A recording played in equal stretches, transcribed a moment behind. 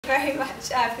Very much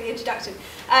for the introduction.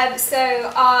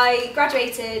 So I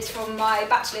graduated from my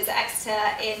bachelor's at Exeter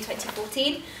in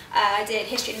 2014. I did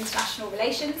History and International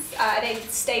Relations. I then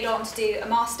stayed on to do a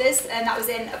master's, and that was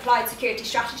in Applied Security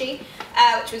Strategy,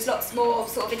 which was lots more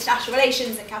sort of international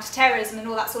relations and counter-terrorism and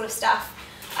all that sort of stuff.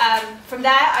 From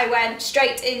there I went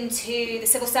straight into the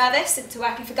civil service, into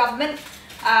working for government.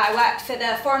 I worked for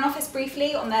the Foreign Office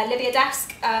briefly on their Libya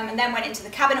desk, and then went into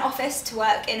the Cabinet Office to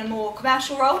work in a more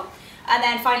commercial role. And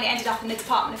then finally ended up in the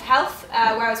Department of Health,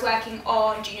 where I was working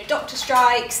on junior doctor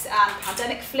strikes and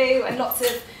pandemic flu and lots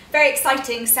of very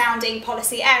exciting sounding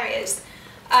policy areas.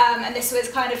 And this was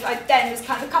kind of, I then was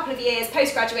kind of a couple of years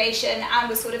post-graduation and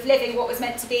was sort of living what was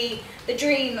meant to be the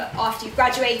dream after you've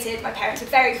graduated. My parents were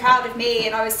very proud of me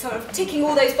and I was sort of ticking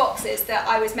all those boxes that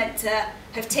I was meant to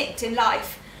have ticked in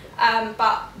life.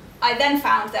 But I then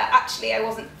found that actually I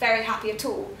wasn't very happy at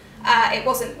all. It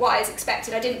wasn't what I was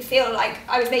expected. I didn't feel like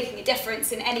I was making a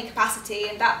difference in any capacity,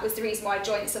 and that was the reason why I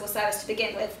joined the civil service to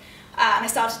begin with. And I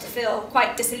started to feel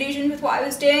quite disillusioned with what I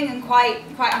was doing and quite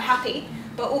unhappy,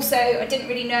 but also I didn't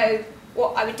really know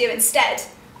what I would do instead.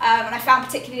 And I found,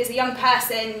 particularly as a young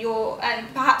person,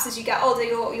 and perhaps as you get older,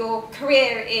 your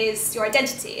career is your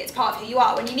identity. It's part of who you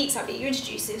are. When you meet somebody, you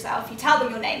introduce yourself, you tell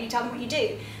them your name, you tell them what you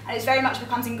do, and it very much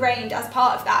becomes ingrained as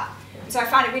part of that. So I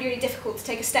found it really, really difficult to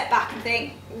take a step back and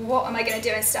think, what am I going to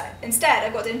do instead?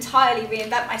 I've got to entirely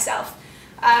reinvent myself.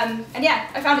 And yeah,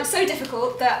 I found it so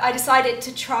difficult that I decided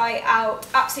to try out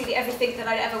absolutely everything that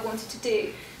I'd ever wanted to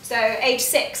do. So age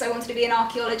 6, I wanted to be an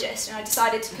archaeologist, and I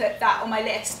decided to put that on my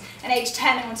list. And age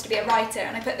 10, I wanted to be a writer,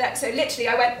 and I put that. So literally,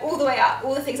 I went all the way up,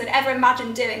 all the things I'd ever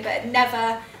imagined doing, but had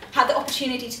never had the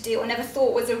opportunity to do, or never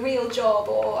thought was a real job,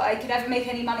 or I could ever make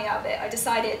any money out of it. I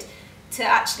decided to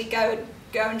actually go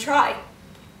and try.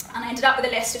 And I ended up with a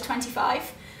list of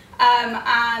 25,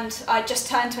 and I just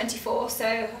turned 24, so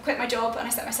I quit my job and I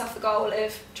set myself the goal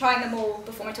of trying them all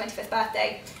before my 25th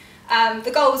birthday.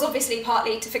 The goal was obviously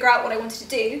partly to figure out what I wanted to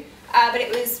do, but it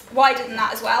was wider than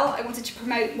that as well. I wanted to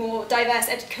promote more diverse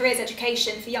careers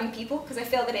education for young people, because I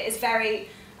feel that it is very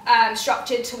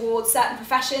structured towards certain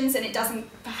professions, and it doesn't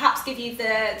perhaps give you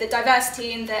the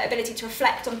diversity and the ability to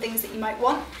reflect on things that you might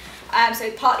want.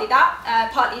 So partly that,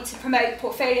 partly to promote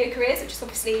portfolio careers, which is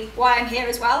obviously why I'm here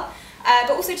as well,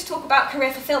 but also to talk about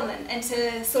career fulfillment and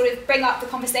to sort of bring up the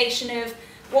conversation of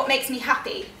what makes me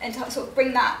happy, and to sort of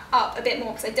bring that up a bit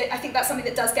more, because I think that's something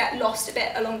that does get lost a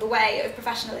bit along the way of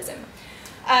professionalism.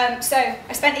 So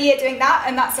I spent a year doing that,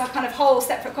 and that's a kind of whole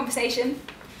separate conversation.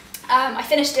 I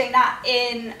finished doing that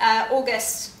in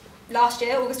August last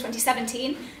year, August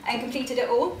 2017, and completed it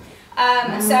all.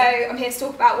 So I'm here to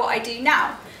talk about what I do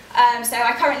now. So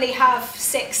I currently have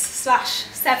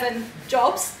 6/7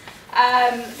 jobs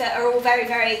that are all very,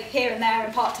 very here and there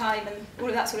and part-time and all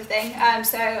of that sort of thing.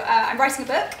 So I'm writing a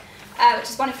book, which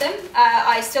is one of them.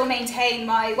 I still maintain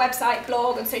my website,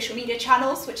 blog and social media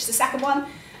channels, which is the second one.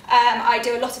 I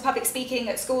do a lot of public speaking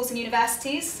at schools and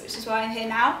universities, which is why I'm here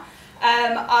now.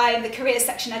 I'm the careers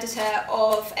section editor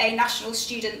of a national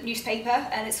student newspaper,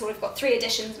 and it's sort of got 3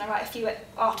 editions, and I write a few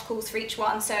articles for each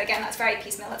one. So again, that's very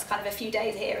piecemeal. That's kind of a few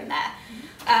days here and there.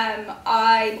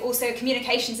 I'm also a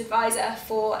communications advisor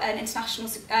for an international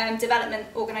development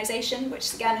organisation, which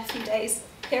is again a few days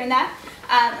here and there.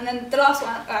 And then the last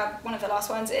one, one of the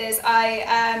last ones, is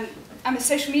I'm a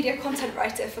social media content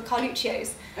writer for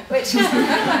Carluccio's, which is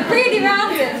really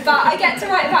random, but I get to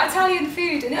write about Italian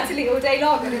food in Italy all day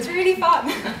long, and it's really fun.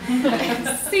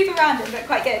 It's super random, but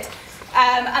quite good.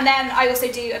 And then I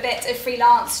also do a bit of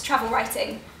freelance travel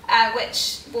writing,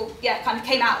 which kind of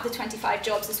came out of the 25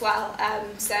 jobs as well.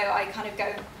 So I kind of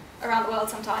go around the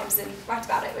world sometimes and write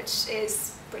about it, which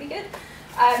is pretty good,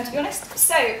 to be honest.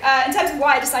 So in terms of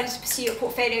why I decided to pursue a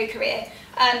portfolio career,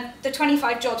 the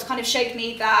 25 jobs kind of showed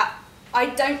me that I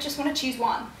don't just want to choose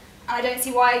one, and I don't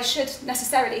see why I should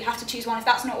necessarily have to choose one if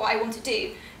that's not what I want to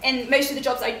do. In most of the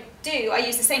jobs I do, I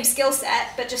use the same skill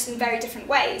set, but just in very different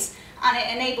ways, and it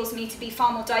enables me to be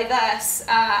far more diverse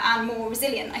and more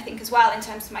resilient, I think, as well, in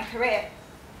terms of my career.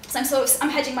 So I'm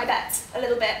hedging my bets a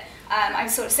little bit.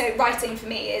 So writing for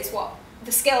me is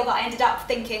the skill that I ended up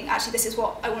thinking, actually this is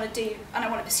what I want to do and I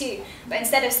want to pursue. But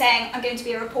instead of saying I'm going to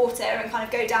be a reporter and kind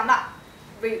of go down that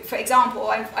route, for example,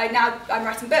 I'm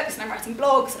writing books and I'm writing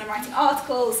blogs and I'm writing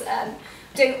articles and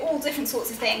doing all different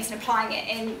sorts of things and applying it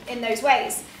in those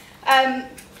ways.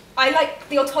 I like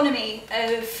the autonomy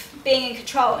of being in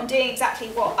control and doing exactly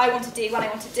what I want to do when I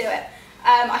want to do it.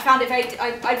 I find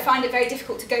it very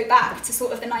difficult to go back to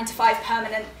sort of the 9-to-5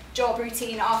 permanent job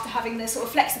routine after having the sort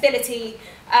of flexibility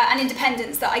and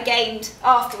independence that I gained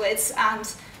afterwards,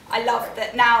 and I love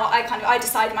that now I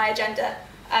decide my agenda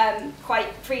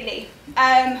quite freely.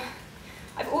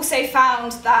 I've also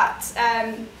found that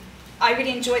I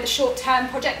really enjoy the short-term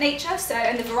project nature,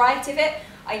 and the variety of it.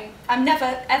 I'm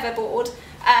never ever bored,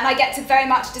 and I get to very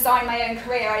much design my own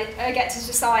career. I get to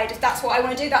decide if that's what I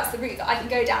want to do, that's the route that I can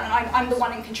go down, and I'm the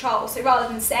one in control. So rather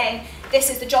than saying this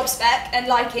is the job spec and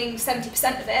liking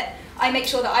 70% of it, I make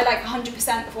sure that I like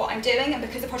 100% of what I'm doing, and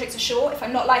because the projects are short, if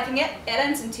I'm not liking it, it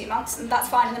ends in 2 months, and that's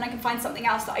fine, and then I can find something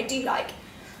else that I do like.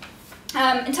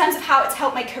 In terms of how it's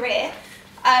helped my career,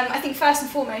 I think first and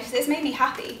foremost, it's made me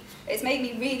happy. It's made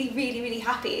me really, really, really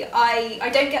happy. I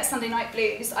don't get Sunday night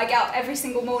blues. I get up every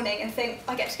single morning and think,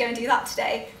 I get to go and do that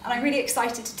today, and I'm really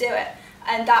excited to do it.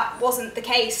 And that wasn't the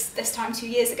case this time 2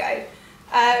 years ago.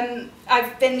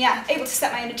 I've been able to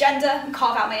set my own agenda and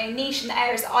carve out my own niche in the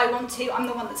areas that I want to. I'm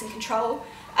the one that's in control.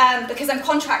 Because I'm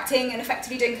contracting and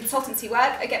effectively doing consultancy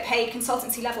work, I get paid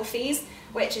consultancy level fees,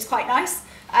 which is quite nice,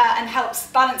 and helps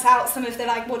balance out some of the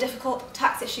more difficult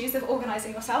tax issues of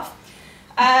organising yourself.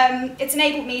 It's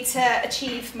enabled me to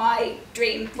achieve my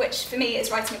dream, which for me is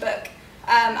writing a book,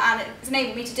 and it's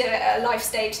enabled me to do it at a life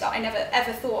stage that I never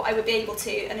ever thought I would be able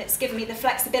to, and it's given me the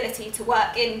flexibility to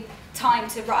work in time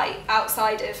to write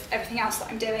outside of everything else that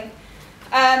I'm doing.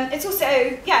 It's also,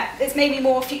 it's made me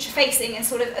more future facing, and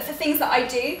sort of the things that I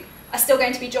do are still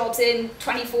going to be jobs in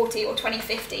 2040 or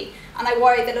 2050, and I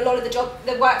worry that a lot of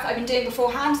the work that I've been doing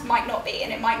beforehand might not be,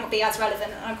 and it might not be as relevant,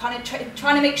 and I'm kind of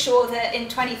trying to make sure that in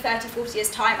 20, 30, 40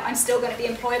 years time I'm still going to be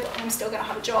employable and I'm still going to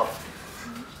have a job.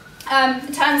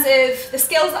 In terms of the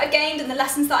skills that I've gained and the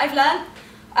lessons that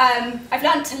I've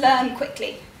learned to learn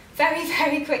quickly, very,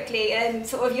 very quickly, and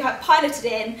sort of you have piloted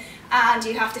in and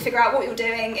you have to figure out what you're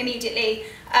doing immediately.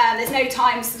 There's no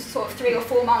time, sort of 3 or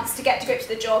 4 months to get to grips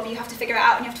with the job. You have to figure it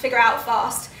out, and you have to figure it out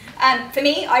fast. For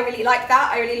me, I really like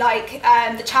that. I really like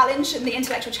the challenge and the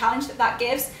intellectual challenge that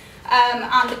gives,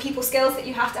 and the people skills that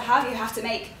you have to have. You have to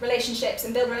make relationships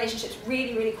and build relationships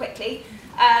really, really quickly.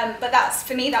 But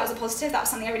for me, that was a positive. That was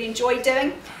something I really enjoyed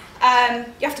doing.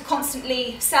 You have to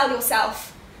constantly sell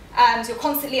yourself. So you're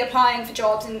constantly applying for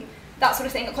jobs and that sort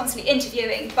of thing. You're constantly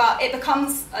interviewing, but it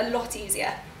becomes a lot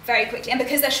easier very quickly. And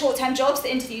because they're short-term jobs,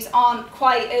 the interviews aren't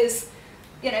quite as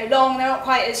long. They're not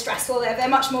quite as stressful. They're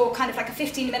much more kind of like a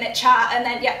 15-minute chat, and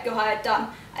then you're hired, done.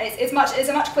 And it's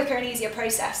a much quicker and easier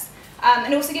process.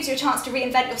 And it also gives you a chance to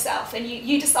reinvent yourself, and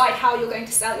you decide how you're going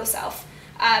to sell yourself.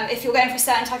 If you're going for a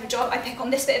certain type of job, I pick on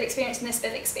this bit of experience and this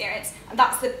bit of experience, and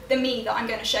that's the me that I'm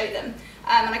going to show them.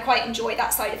 And I quite enjoy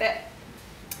that side of it.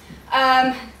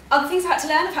 Other things I've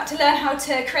had to learn how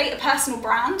to create a personal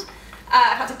brand.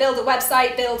 I've had to build a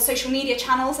website, build social media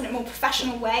channels in a more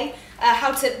professional way,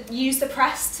 how to use the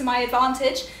press to my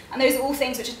advantage, and those are all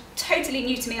things which are totally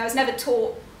new to me. I was never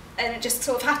taught, and just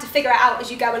sort of have to figure it out as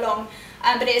you go along.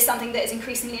 But it is something that is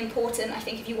increasingly important, I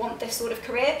think, if you want this sort of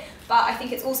career. But I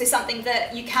think it's also something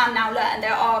that you can now learn.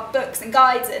 There are books and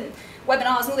guides and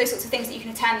webinars and all those sorts of things that you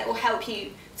can attend that will help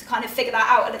you to kind of figure that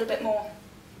out a little bit more.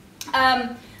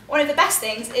 One of the best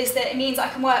things is that it means I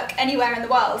can work anywhere in the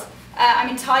world. I'm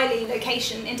entirely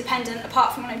location independent,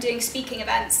 apart from when I'm doing speaking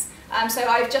events. So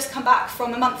I've just come back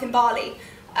from a month in Bali,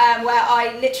 where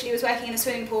I literally was working in a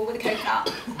swimming pool with a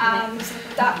coconut, and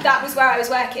that was where I was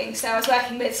working. So I was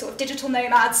working with sort of digital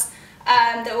nomads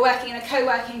that were working in a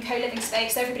co-working, co-living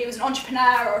space. So everybody was an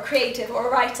entrepreneur or a creative or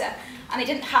a writer, and they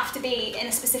didn't have to be in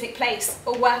a specific place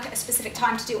or work at a specific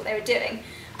time to do what they were doing.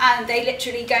 And they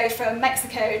literally go from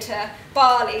Mexico to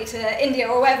Bali to India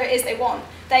or wherever it is they want.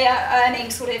 They are earning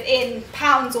sort of in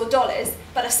pounds or dollars,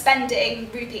 but are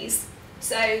spending rupees.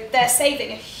 So they're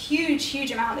saving a huge,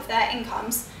 huge amount of their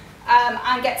incomes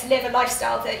and get to live a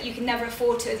lifestyle that you can never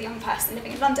afford to as a young person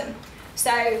living in London. So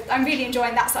I'm really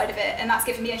enjoying that side of it, and that's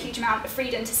given me a huge amount of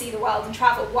freedom to see the world and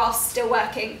travel whilst still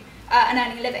working and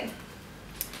earning a living.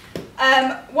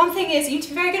 One thing is you need to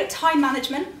be very good at time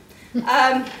management.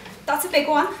 That's a big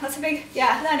one. That's a big,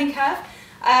 learning curve.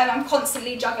 I'm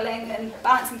constantly juggling and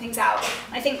balancing things out.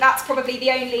 And I think that's probably the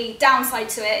only downside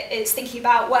to it, is thinking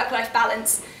about work-life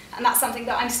balance. And that's something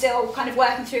that I'm still kind of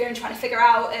working through and trying to figure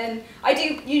out. And I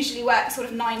do usually work sort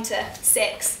of 9 to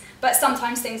 6, but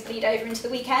sometimes things bleed over into the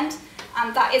weekend.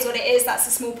 And that is what it is. That's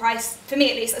a small price, for me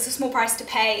at least, that's a small price to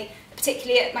pay,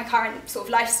 particularly at my current sort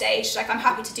of life stage. Like, I'm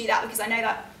happy to do that because I know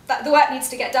that the work needs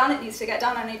to get done. It needs to get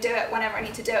done, and I do it whenever I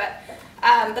need to do it.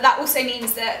 But that also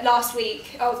means that last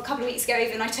week, a couple of weeks ago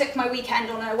even, I took my weekend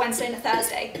on a Wednesday and a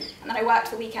Thursday, and then I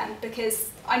worked the weekend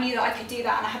because I knew that I could do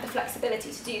that and I had the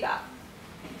flexibility to do that.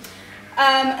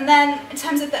 And then in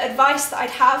terms of the advice that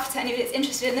I'd have to anybody that's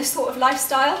interested in this sort of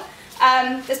lifestyle,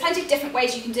 there's plenty of different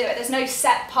ways you can do it. There's no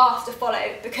set path to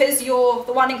follow. Because you're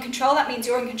the one in control, that means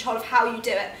you're in control of how you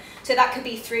do it. So So that could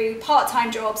be through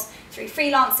part-time jobs, through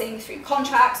freelancing, through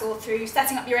contracts, or through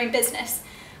setting up your own business.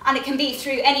 And it can be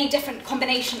through any different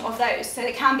combination of those. So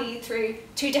it can be through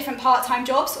 2 different part-time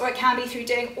jobs, or it can be through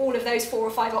doing all of those 4 or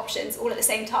 5 options all at the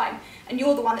same time. And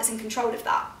you're the one that's in control of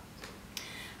that.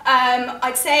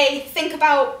 I'd say think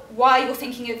about why you're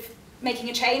thinking of making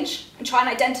a change and try and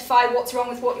identify what's wrong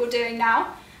with what you're doing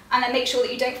now, and then make sure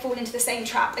that you don't fall into the same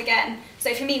trap again.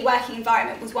 So for me, working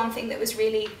environment was one thing that was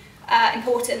really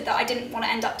important that I didn't want to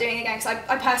end up doing again, because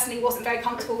I personally wasn't very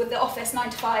comfortable with the office 9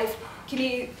 to 5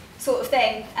 commute sort of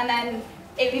thing, and then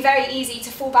it would be very easy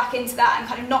to fall back into that and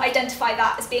kind of not identify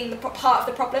that as being the part of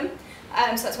the problem.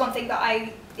 So that's one thing that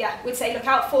I would say look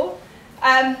out for.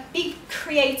 Be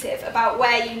creative about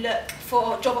where you look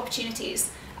for job opportunities.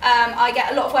 I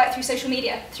get a lot of work through social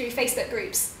media, through Facebook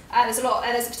groups. There's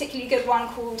a particularly good one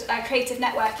called Creative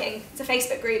Networking. It's a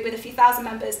Facebook group with a few thousand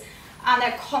members, and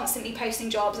they're constantly posting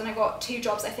jobs, and I got 2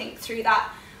 jobs I think through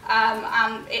that,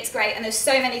 and it's great. And there's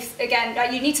so many,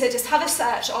 again, you need to just have a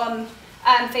search on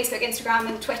Facebook, Instagram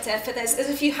and Twitter for there's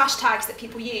a few hashtags that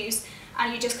people use,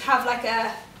 and you just have like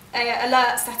a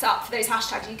alert set up for those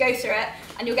hashtags. You go through it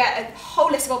and you'll get a whole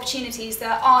list of opportunities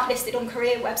that aren't listed on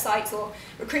career websites or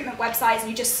recruitment websites, and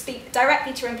you just speak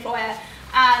directly to your employer,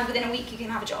 and within a week you can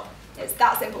have a job. It's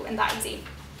that simple and that easy.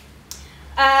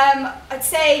 I'd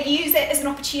say use it as an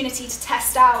opportunity to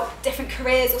test out different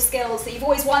careers or skills that you've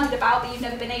always wondered about but you've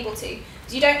never been able to.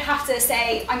 Because you don't have to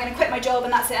say, I'm going to quit my job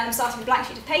and that's it, and I'm starting with a blank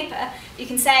sheet of paper. You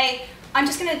can say, I'm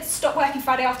just going to stop working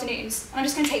Friday afternoons, and I'm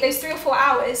just going to take those 3 or 4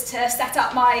 hours to set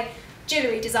up my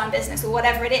jewellery design business or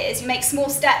whatever it is. You make small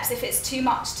steps if it's too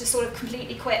much to sort of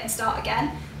completely quit and start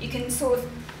again. You can sort of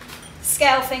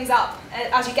scale things up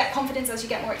as you get confidence, as you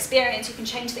get more experience. You can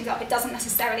change things up. It doesn't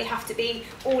necessarily have to be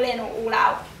all in or all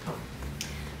out.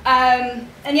 And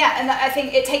I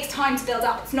think it takes time to build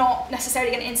up. It's not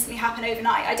necessarily going to instantly happen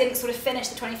overnight. I didn't sort of finish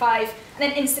the 25 and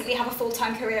then instantly have a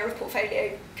full-time career of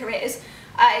portfolio careers.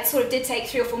 It sort of did take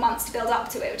 3 or 4 months to build up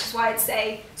to it, which is why I'd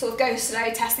say sort of go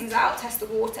slow, test things out, test the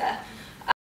water.